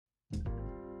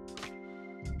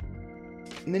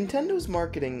Nintendo's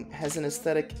marketing has an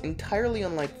aesthetic entirely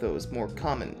unlike those more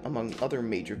common among other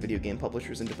major video game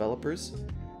publishers and developers.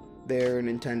 Their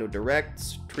Nintendo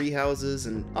Directs, Treehouses,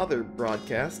 and other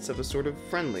broadcasts have a sort of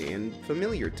friendly and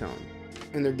familiar tone,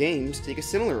 and their games take a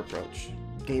similar approach.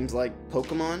 Games like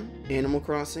Pokemon, Animal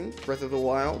Crossing, Breath of the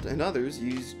Wild, and others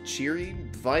use cheery,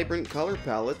 vibrant color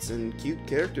palettes and cute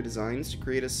character designs to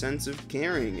create a sense of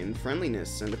caring and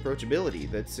friendliness and approachability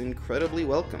that's incredibly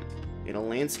welcome in a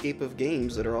landscape of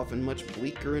games that are often much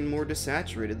bleaker and more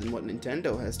desaturated than what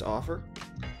Nintendo has to offer.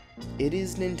 It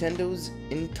is Nintendo's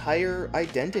entire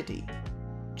identity.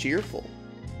 Cheerful,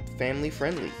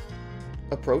 family-friendly,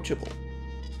 approachable.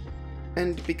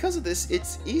 And because of this,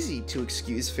 it's easy to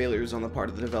excuse failures on the part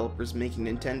of the developers making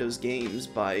Nintendo's games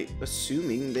by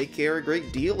assuming they care a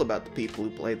great deal about the people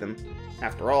who play them.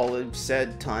 After all, they've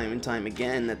said time and time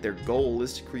again that their goal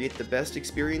is to create the best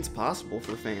experience possible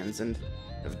for fans, and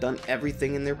have done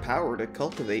everything in their power to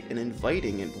cultivate an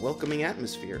inviting and welcoming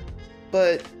atmosphere.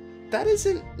 But that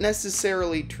isn't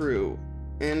necessarily true,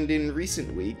 and in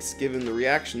recent weeks, given the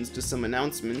reactions to some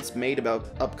announcements made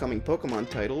about upcoming Pokemon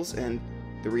titles and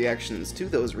the reactions to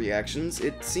those reactions,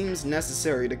 it seems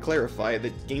necessary to clarify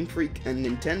that Game Freak and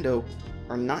Nintendo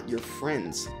are not your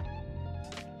friends.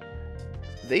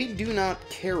 They do not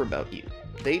care about you.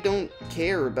 They don't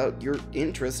care about your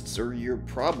interests or your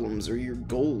problems or your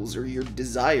goals or your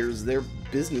desires. They're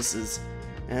businesses.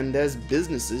 And as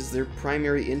businesses, their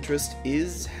primary interest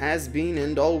is, has been,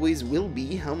 and always will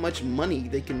be how much money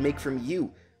they can make from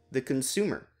you, the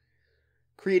consumer.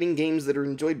 Creating games that are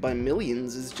enjoyed by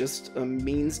millions is just a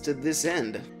means to this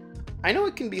end. I know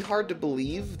it can be hard to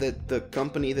believe that the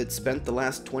company that spent the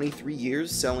last 23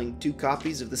 years selling 2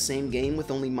 copies of the same game with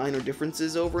only minor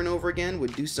differences over and over again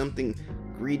would do something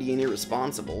greedy and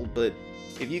irresponsible, but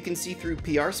if you can see through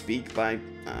PR speak by,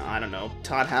 I don't know,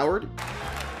 Todd Howard?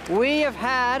 We have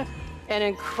had an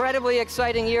incredibly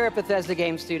exciting year at Bethesda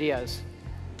Game Studios.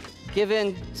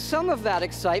 Given some of that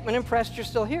excitement, impressed you're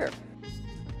still here.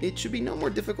 It should be no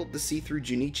more difficult to see through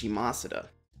Junichi Masuda.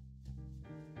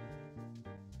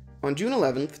 On June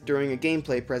 11th, during a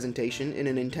gameplay presentation in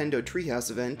a Nintendo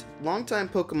Treehouse event, longtime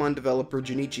Pokemon developer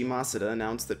Junichi Masuda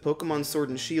announced that Pokemon Sword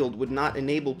and Shield would not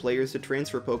enable players to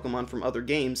transfer Pokemon from other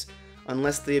games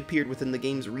unless they appeared within the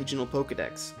game's regional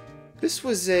Pokédex. This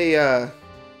was a,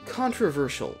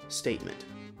 controversial statement,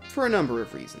 for a number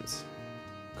of reasons.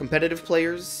 Competitive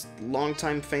players,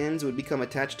 longtime fans who had become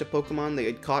attached to Pokemon they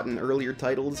had caught in earlier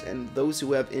titles, and those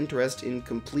who have interest in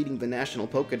completing the National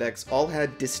Pokédex all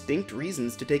had distinct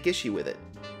reasons to take issue with it.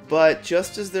 But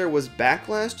just as there was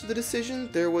backlash to the decision,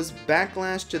 there was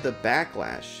backlash to the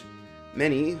backlash.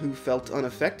 Many who felt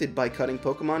unaffected by cutting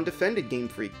Pokemon defended Game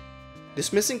Freak,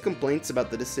 dismissing complaints about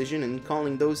the decision and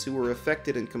calling those who were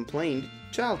affected and complained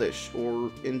childish, or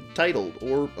entitled,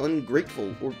 or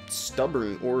ungrateful, or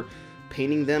stubborn, or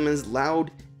painting them as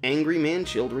loud, angry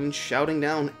man-children shouting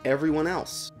down everyone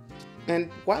else.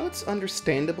 And while it's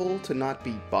understandable to not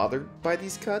be bothered by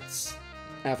these cuts,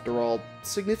 after all,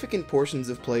 significant portions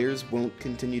of players won't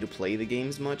continue to play the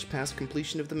games much past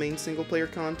completion of the main single-player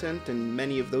content, and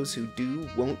many of those who do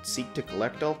won't seek to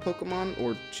collect all Pokemon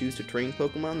or choose to train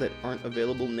Pokemon that aren't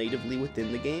available natively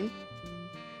within the game.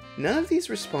 None of these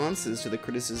responses to the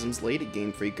criticisms laid at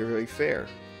Game Freak are very fair.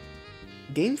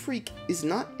 Game Freak is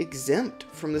not exempt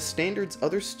from the standards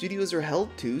other studios are held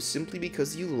to simply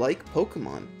because you like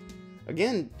Pokemon.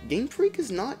 Again, Game Freak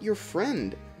is not your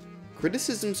friend.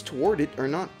 Criticisms toward it are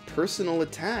not personal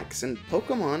attacks, and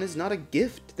Pokemon is not a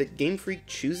gift that Game Freak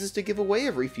chooses to give away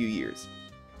every few years.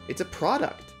 It's a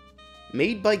product,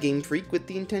 made by Game Freak with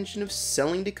the intention of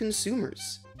selling to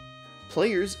consumers.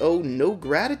 Players owe no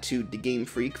gratitude to Game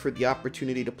Freak for the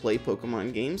opportunity to play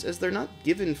Pokemon games, as they're not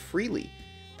given freely.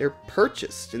 They're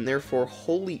purchased and therefore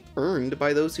wholly earned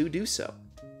by those who do so.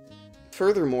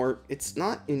 Furthermore, it's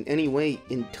not in any way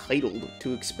entitled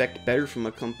to expect better from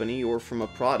a company or from a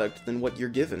product than what you're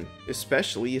given,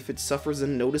 especially if it suffers a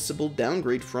noticeable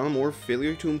downgrade from or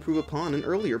failure to improve upon an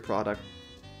earlier product.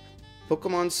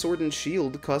 Pokemon Sword and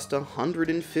Shield cost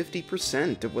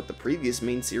 150% of what the previous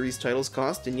main series titles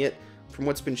cost, and yet, from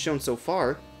what's been shown so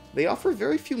far, they offer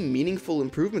very few meaningful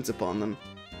improvements upon them.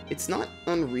 It's not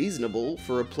unreasonable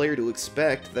for a player to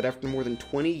expect that after more than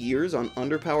 20 years on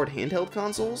underpowered handheld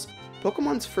consoles,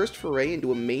 Pokemon's first foray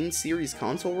into a main series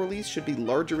console release should be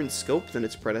larger in scope than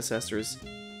its predecessors.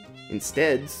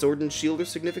 Instead, Sword and Shield are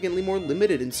significantly more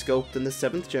limited in scope than the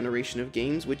 7th generation of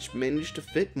games, which managed to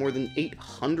fit more than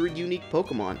 800 unique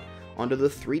Pokemon onto the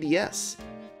 3DS,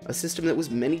 a system that was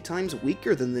many times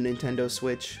weaker than the Nintendo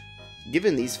Switch.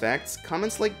 Given these facts,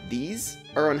 comments like these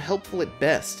are unhelpful at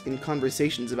best in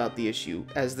conversations about the issue,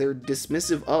 as they're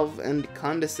dismissive of and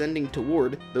condescending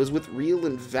toward those with real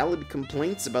and valid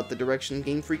complaints about the direction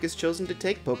Game Freak has chosen to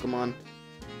take Pokemon.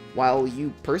 While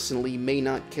you personally may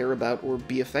not care about or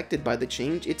be affected by the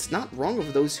change, it's not wrong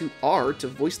of those who are to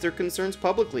voice their concerns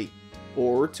publicly,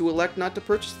 or to elect not to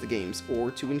purchase the games,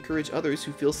 or to encourage others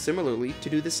who feel similarly to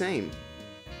do the same.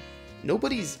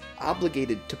 Nobody's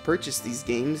obligated to purchase these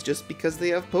games just because they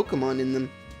have Pokemon in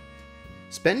them.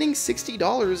 Spending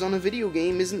 $60 on a video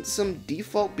game isn't some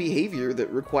default behavior that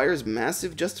requires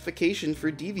massive justification for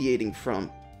deviating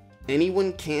from.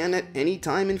 Anyone can at any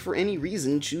time and for any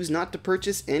reason choose not to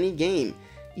purchase any game,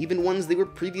 even ones they were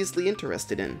previously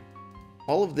interested in.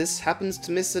 All of this happens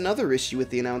to miss another issue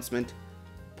with the announcement.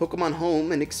 Pokemon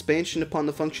Home, an expansion upon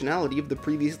the functionality of the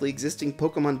previously existing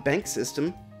Pokemon Bank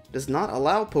system, does not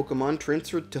allow Pokemon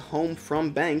transferred to Home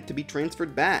from Bank to be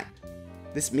transferred back.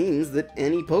 This means that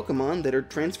any Pokemon that are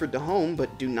transferred to Home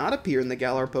but do not appear in the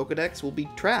Galar Pokedex will be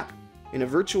trapped in a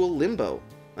virtual limbo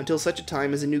until such a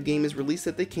time as a new game is released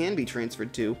that they can be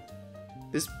transferred to.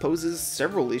 This poses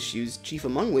several issues, chief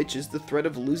among which is the threat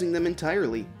of losing them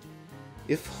entirely.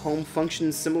 If Home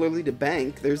functions similarly to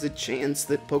Bank, there's a chance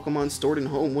that Pokemon stored in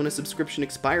Home when a subscription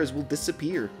expires will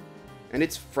disappear. And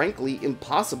it's frankly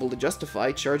impossible to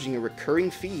justify charging a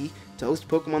recurring fee to host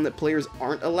Pokemon that players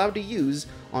aren't allowed to use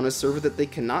on a server that they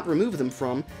cannot remove them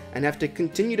from and have to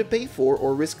continue to pay for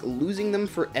or risk losing them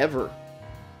forever.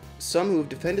 Some who have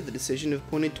defended the decision have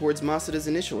pointed towards Masuda's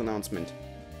initial announcement.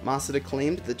 Masuda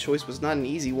claimed the choice was not an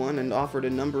easy one and offered a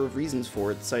number of reasons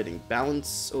for it, citing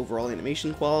balance, overall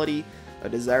animation quality, a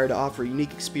desire to offer a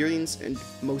unique experience, and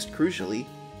most crucially,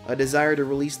 a desire to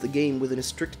release the game within a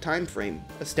strict time frame,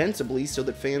 ostensibly so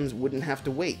that fans wouldn't have to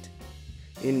wait.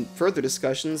 In further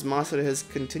discussions, Masuda has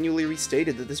continually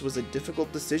restated that this was a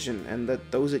difficult decision and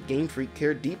that those at Game Freak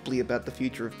care deeply about the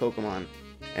future of Pokemon.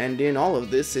 And in all of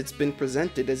this, it's been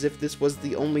presented as if this was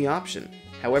the only option,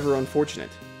 however unfortunate.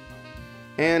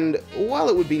 And while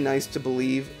it would be nice to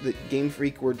believe that Game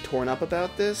Freak were torn up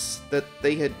about this, that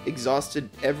they had exhausted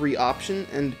every option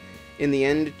and in the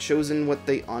end chosen what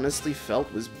they honestly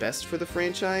felt was best for the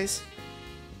franchise,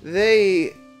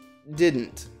 they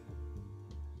didn't.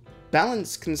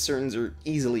 Balance concerns are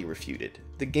easily refuted.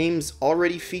 The games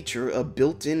already feature a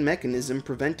built-in mechanism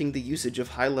preventing the usage of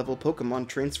high-level Pokemon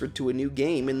transferred to a new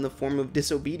game in the form of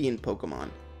disobedient Pokemon,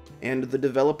 and the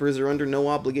developers are under no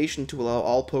obligation to allow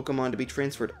all Pokemon to be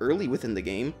transferred early within the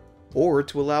game, or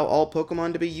to allow all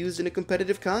Pokemon to be used in a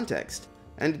competitive context,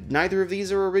 and neither of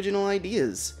these are original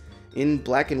ideas. In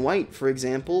Black and White, for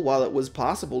example, while it was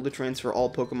possible to transfer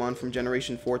all Pokemon from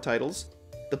Generation 4 titles,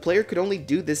 the player could only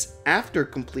do this after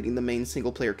completing the main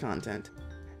single-player content.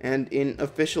 And in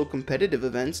official competitive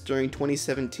events during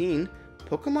 2017,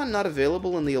 Pokemon not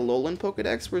available in the Alolan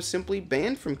Pokedex were simply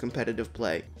banned from competitive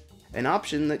play, an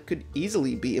option that could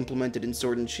easily be implemented in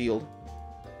Sword and Shield.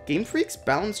 Game Freak's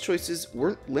balance choices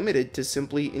weren't limited to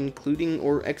simply including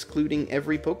or excluding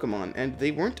every Pokemon, and they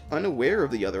weren't unaware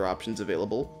of the other options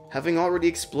available, having already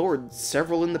explored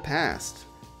several in the past.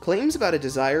 Claims about a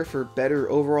desire for better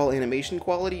overall animation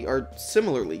quality are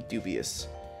similarly dubious.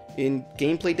 In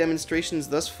gameplay demonstrations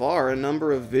thus far, a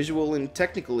number of visual and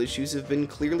technical issues have been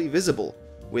clearly visible,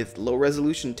 with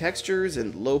low-resolution textures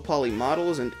and low-poly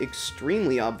models and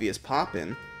extremely obvious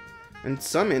pop-in. And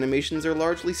some animations are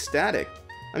largely static.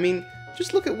 I mean,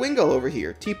 just look at Wingull over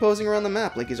here, T-posing around the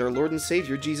map like he's our Lord and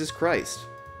Savior Jesus Christ.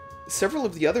 Several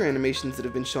of the other animations that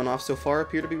have been shown off so far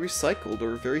appear to be recycled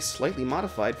or very slightly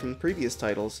modified from previous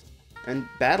titles, and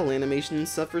battle animations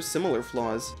suffer similar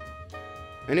flaws.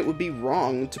 And it would be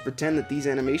wrong to pretend that these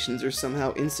animations are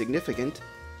somehow insignificant.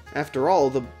 After all,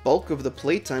 the bulk of the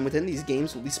playtime within these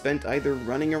games will be spent either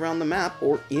running around the map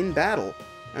or in battle,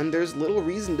 and there's little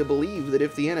reason to believe that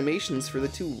if the animations for the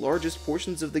two largest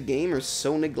portions of the game are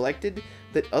so neglected,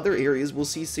 that other areas will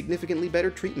see significantly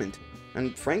better treatment.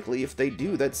 And frankly, if they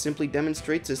do, that simply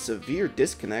demonstrates a severe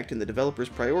disconnect in the developer's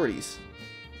priorities.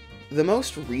 The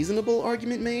most reasonable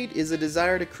argument made is a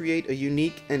desire to create a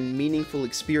unique and meaningful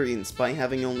experience by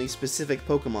having only specific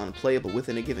Pokemon playable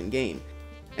within a given game.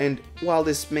 And while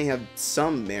this may have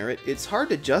some merit, it's hard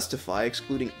to justify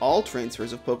excluding all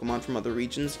transfers of Pokemon from other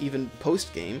regions, even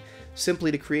post-game,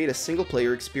 simply to create a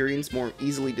single-player experience more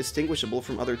easily distinguishable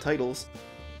from other titles.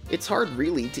 It's hard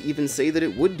really to even say that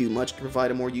it would do much to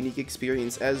provide a more unique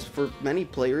experience, as for many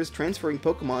players, transferring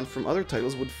Pokemon from other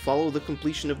titles would follow the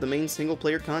completion of the main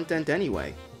single-player content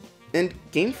anyway. And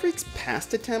Game Freak's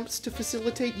past attempts to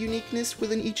facilitate uniqueness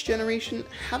within each generation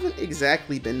haven't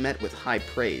exactly been met with high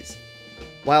praise.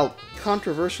 While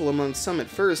controversial among some at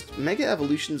first, Mega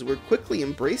Evolutions were quickly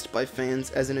embraced by fans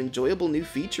as an enjoyable new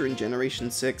feature in Generation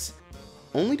 6,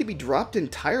 only to be dropped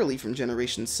entirely from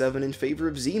Generation 7 in favor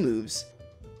of Z-moves.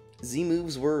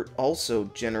 Z-moves were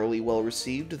also generally well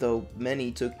received, though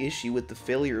many took issue with the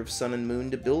failure of Sun and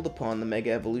Moon to build upon the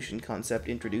Mega Evolution concept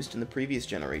introduced in the previous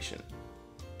generation.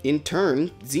 In turn,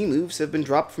 Z-moves have been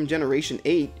dropped from Generation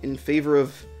 8 in favor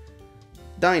of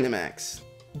Dynamax.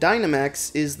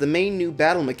 Dynamax is the main new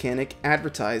battle mechanic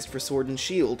advertised for Sword and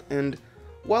Shield, and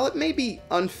while it may be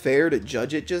unfair to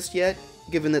judge it just yet,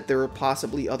 given that there are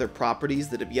possibly other properties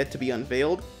that have yet to be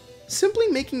unveiled, simply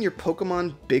making your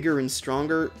Pokemon bigger and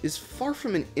stronger is far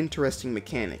from an interesting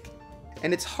mechanic,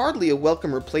 and it's hardly a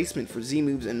welcome replacement for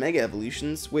Z-moves and Mega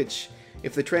Evolutions, which,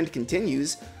 if the trend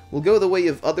continues, will go the way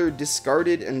of other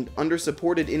discarded and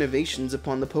under-supported innovations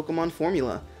upon the Pokemon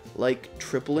formula, like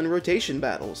triple and rotation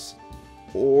battles,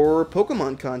 or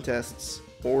Pokemon contests,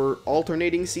 or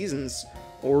alternating seasons,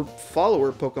 or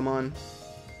follower Pokemon.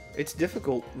 It's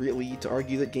difficult, really, to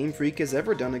argue that Game Freak has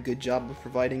ever done a good job of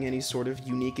providing any sort of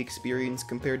unique experience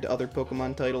compared to other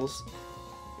Pokemon titles.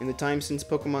 In the time since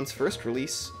Pokemon's first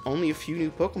release, only a few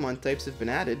new Pokemon types have been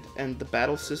added, and the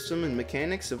battle system and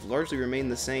mechanics have largely remained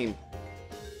the same.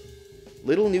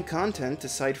 Little new content,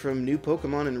 aside from new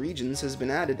Pokemon and regions, has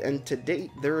been added, and to date,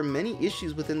 there are many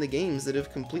issues within the games that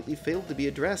have completely failed to be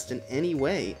addressed in any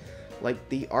way, like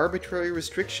the arbitrary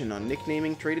restriction on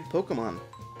nicknaming traded Pokemon,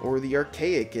 or the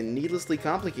archaic and needlessly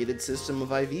complicated system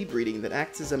of IV breeding that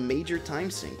acts as a major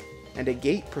time sink, and a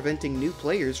gate preventing new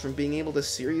players from being able to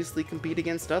seriously compete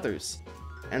against others.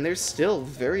 And there's still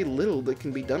very little that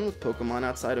can be done with Pokemon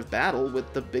outside of battle,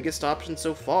 with the biggest option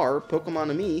so far,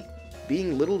 Pokemon-Ami,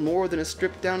 being little more than a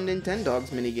stripped-down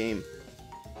Nintendogs minigame.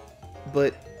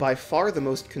 But by far the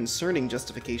most concerning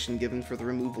justification given for the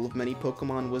removal of many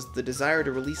Pokemon was the desire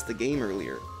to release the game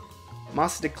earlier.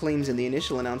 Masuda claims in the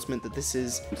initial announcement that this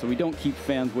is so we don't keep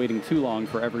fans waiting too long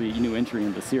for every new entry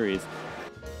in the series.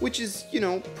 Which is,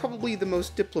 probably the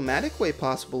most diplomatic way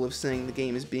possible of saying the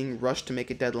game is being rushed to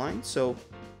make a deadline, so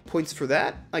points for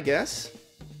that, I guess.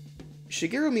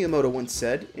 Shigeru Miyamoto once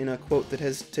said, in a quote that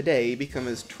has today become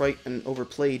as trite and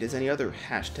overplayed as any other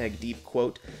 #deep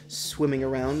quote swimming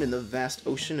around in the vast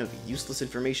ocean of useless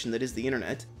information that is the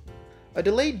internet, "A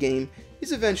delayed game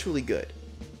is eventually good.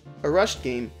 A rushed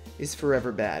game is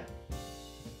forever bad."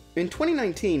 In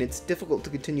 2019, it's difficult to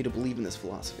continue to believe in this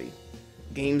philosophy.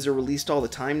 Games are released all the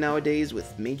time nowadays,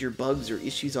 with major bugs or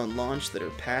issues on launch that are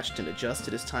patched and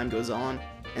adjusted as time goes on,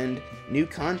 and new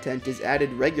content is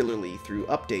added regularly through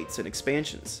updates and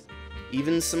expansions.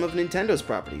 Even some of Nintendo's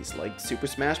properties, like Super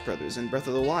Smash Bros. And Breath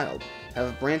of the Wild,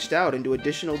 have branched out into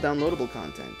additional downloadable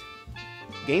content.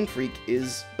 Game Freak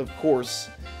is, of course,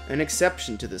 an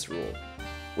exception to this rule,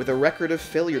 with a record of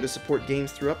failure to support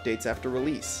games through updates after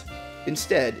release.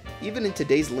 Instead, even in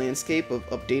today's landscape of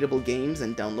updatable games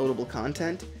and downloadable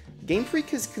content, Game Freak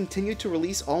has continued to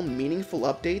release all meaningful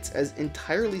updates as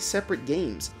entirely separate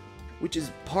games, which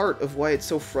is part of why it's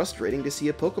so frustrating to see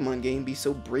a Pokemon game be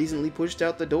so brazenly pushed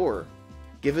out the door,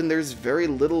 given there's very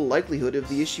little likelihood of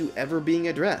the issue ever being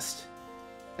addressed.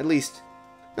 At least,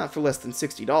 not for less than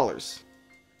 $60.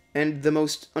 And the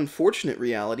most unfortunate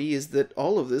reality is that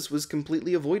all of this was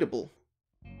completely avoidable.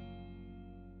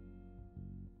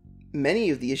 Many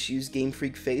of the issues Game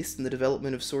Freak faced in the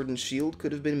development of Sword and Shield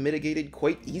could have been mitigated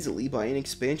quite easily by an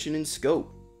expansion in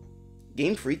scope.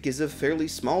 Game Freak is a fairly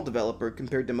small developer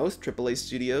compared to most AAA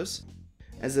studios.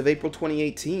 As of April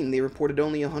 2018, they reported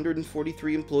only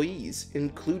 143 employees,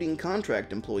 including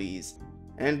contract employees,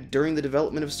 and during the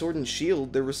development of Sword and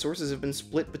Shield, their resources have been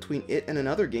split between it and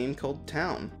another game called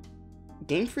Town.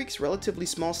 Game Freak's relatively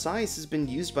small size has been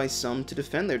used by some to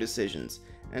defend their decisions,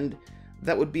 and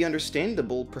that would be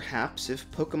understandable, perhaps, if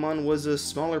Pokemon was a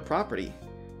smaller property.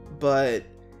 But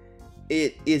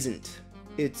it isn't.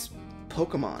 It's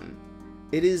Pokemon.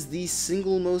 It is the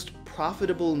single most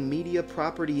profitable media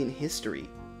property in history.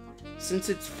 Since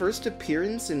its first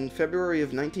appearance in February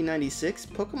of 1996,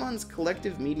 Pokemon's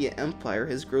collective media empire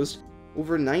has grossed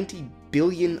over $90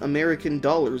 billion American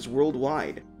dollars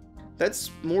worldwide. That's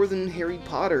more than Harry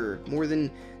Potter, more than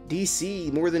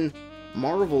DC, more than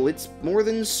Marvel, it's more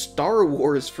than Star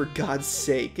Wars, for God's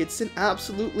sake. It's an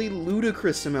absolutely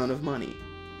ludicrous amount of money.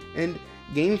 And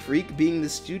Game Freak, being the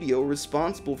studio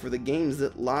responsible for the games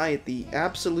that lie at the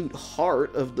absolute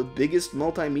heart of the biggest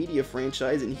multimedia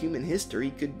franchise in human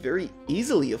history, could very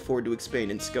easily afford to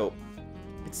expand in scope.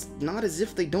 It's not as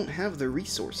if they don't have the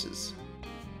resources.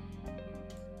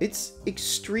 It's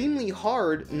extremely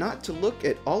hard not to look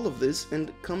at all of this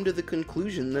and come to the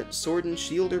conclusion that Sword and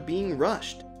Shield are being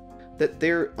rushed. that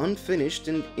they're unfinished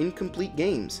and incomplete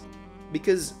games.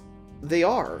 Because they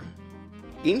are.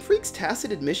 Game Freak's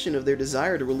tacit admission of their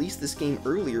desire to release this game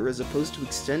earlier as opposed to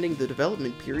extending the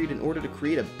development period in order to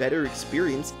create a better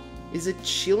experience is a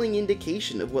chilling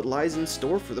indication of what lies in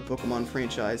store for the Pokemon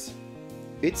franchise.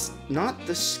 It's not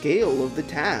the scale of the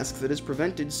task that has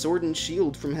prevented Sword and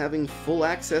Shield from having full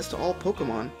access to all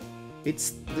Pokemon,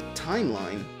 it's the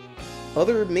timeline.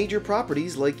 Other major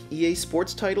properties like EA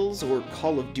Sports titles or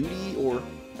Call of Duty or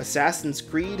Assassin's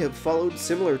Creed have followed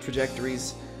similar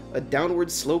trajectories, a downward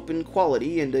slope in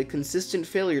quality and a consistent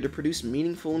failure to produce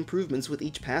meaningful improvements with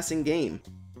each passing game.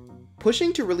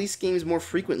 Pushing to release games more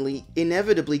frequently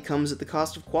inevitably comes at the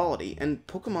cost of quality, and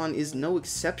Pokemon is no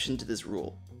exception to this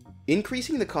rule.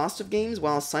 Increasing the cost of games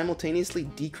while simultaneously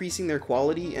decreasing their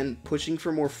quality and pushing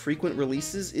for more frequent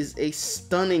releases is a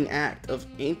stunning act of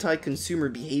anti-consumer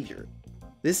behavior.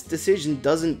 This decision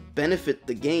doesn't benefit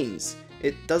the games.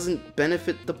 It doesn't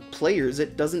benefit the players,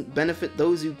 it doesn't benefit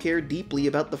those who care deeply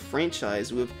about the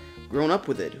franchise, who have grown up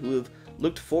with it, who have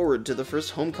looked forward to the first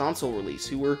home console release,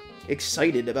 who were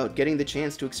excited about getting the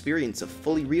chance to experience a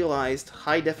fully realized,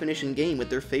 high-definition game with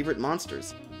their favorite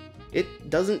monsters. It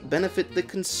doesn't benefit the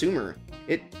consumer.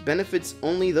 It benefits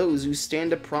only those who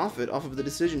stand to profit off of the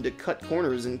decision to cut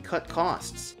corners and cut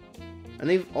costs. And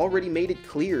they've already made it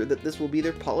clear that this will be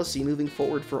their policy moving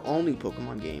forward for all new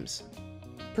Pokemon games.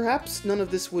 Perhaps none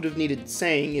of this would have needed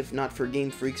saying if not for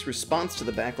Game Freak's response to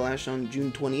the backlash on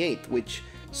June 28th, which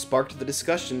sparked the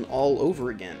discussion all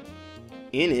over again.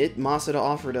 In it, Masuda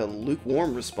offered a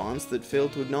lukewarm response that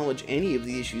failed to acknowledge any of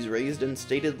the issues raised and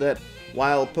stated that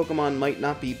while Pokemon might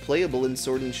not be playable in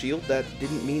Sword and Shield, that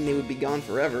didn't mean they would be gone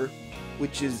forever,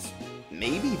 which is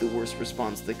maybe the worst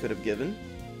response they could have given.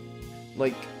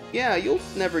 Like, yeah, you'll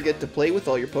never get to play with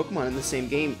all your Pokemon in the same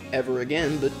game ever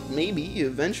again, but maybe,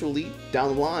 eventually,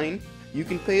 down the line, you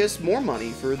can pay us more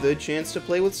money for the chance to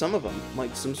play with some of them,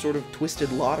 like some sort of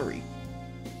twisted lottery.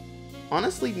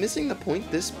 Honestly, missing the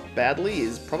point this badly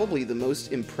is probably the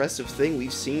most impressive thing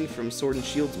we've seen from Sword and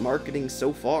Shield's marketing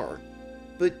so far.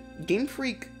 But Game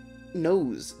Freak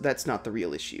knows that's not the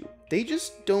real issue. They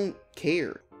just don't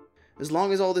care. As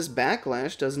long as all this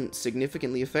backlash doesn't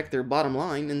significantly affect their bottom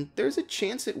line, and there's a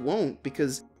chance it won't,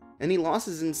 because any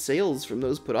losses in sales from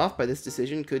those put off by this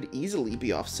decision could easily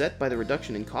be offset by the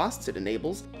reduction in costs it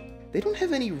enables, they don't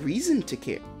have any reason to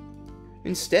care.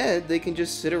 Instead, they can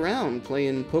just sit around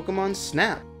playing Pokemon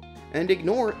Snap and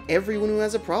ignore everyone who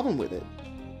has a problem with it.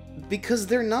 Because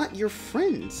they're not your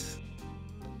friends.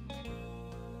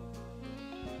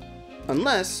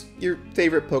 Unless your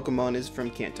favorite Pokemon is from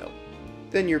Kanto.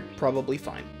 Then you're probably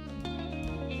fine.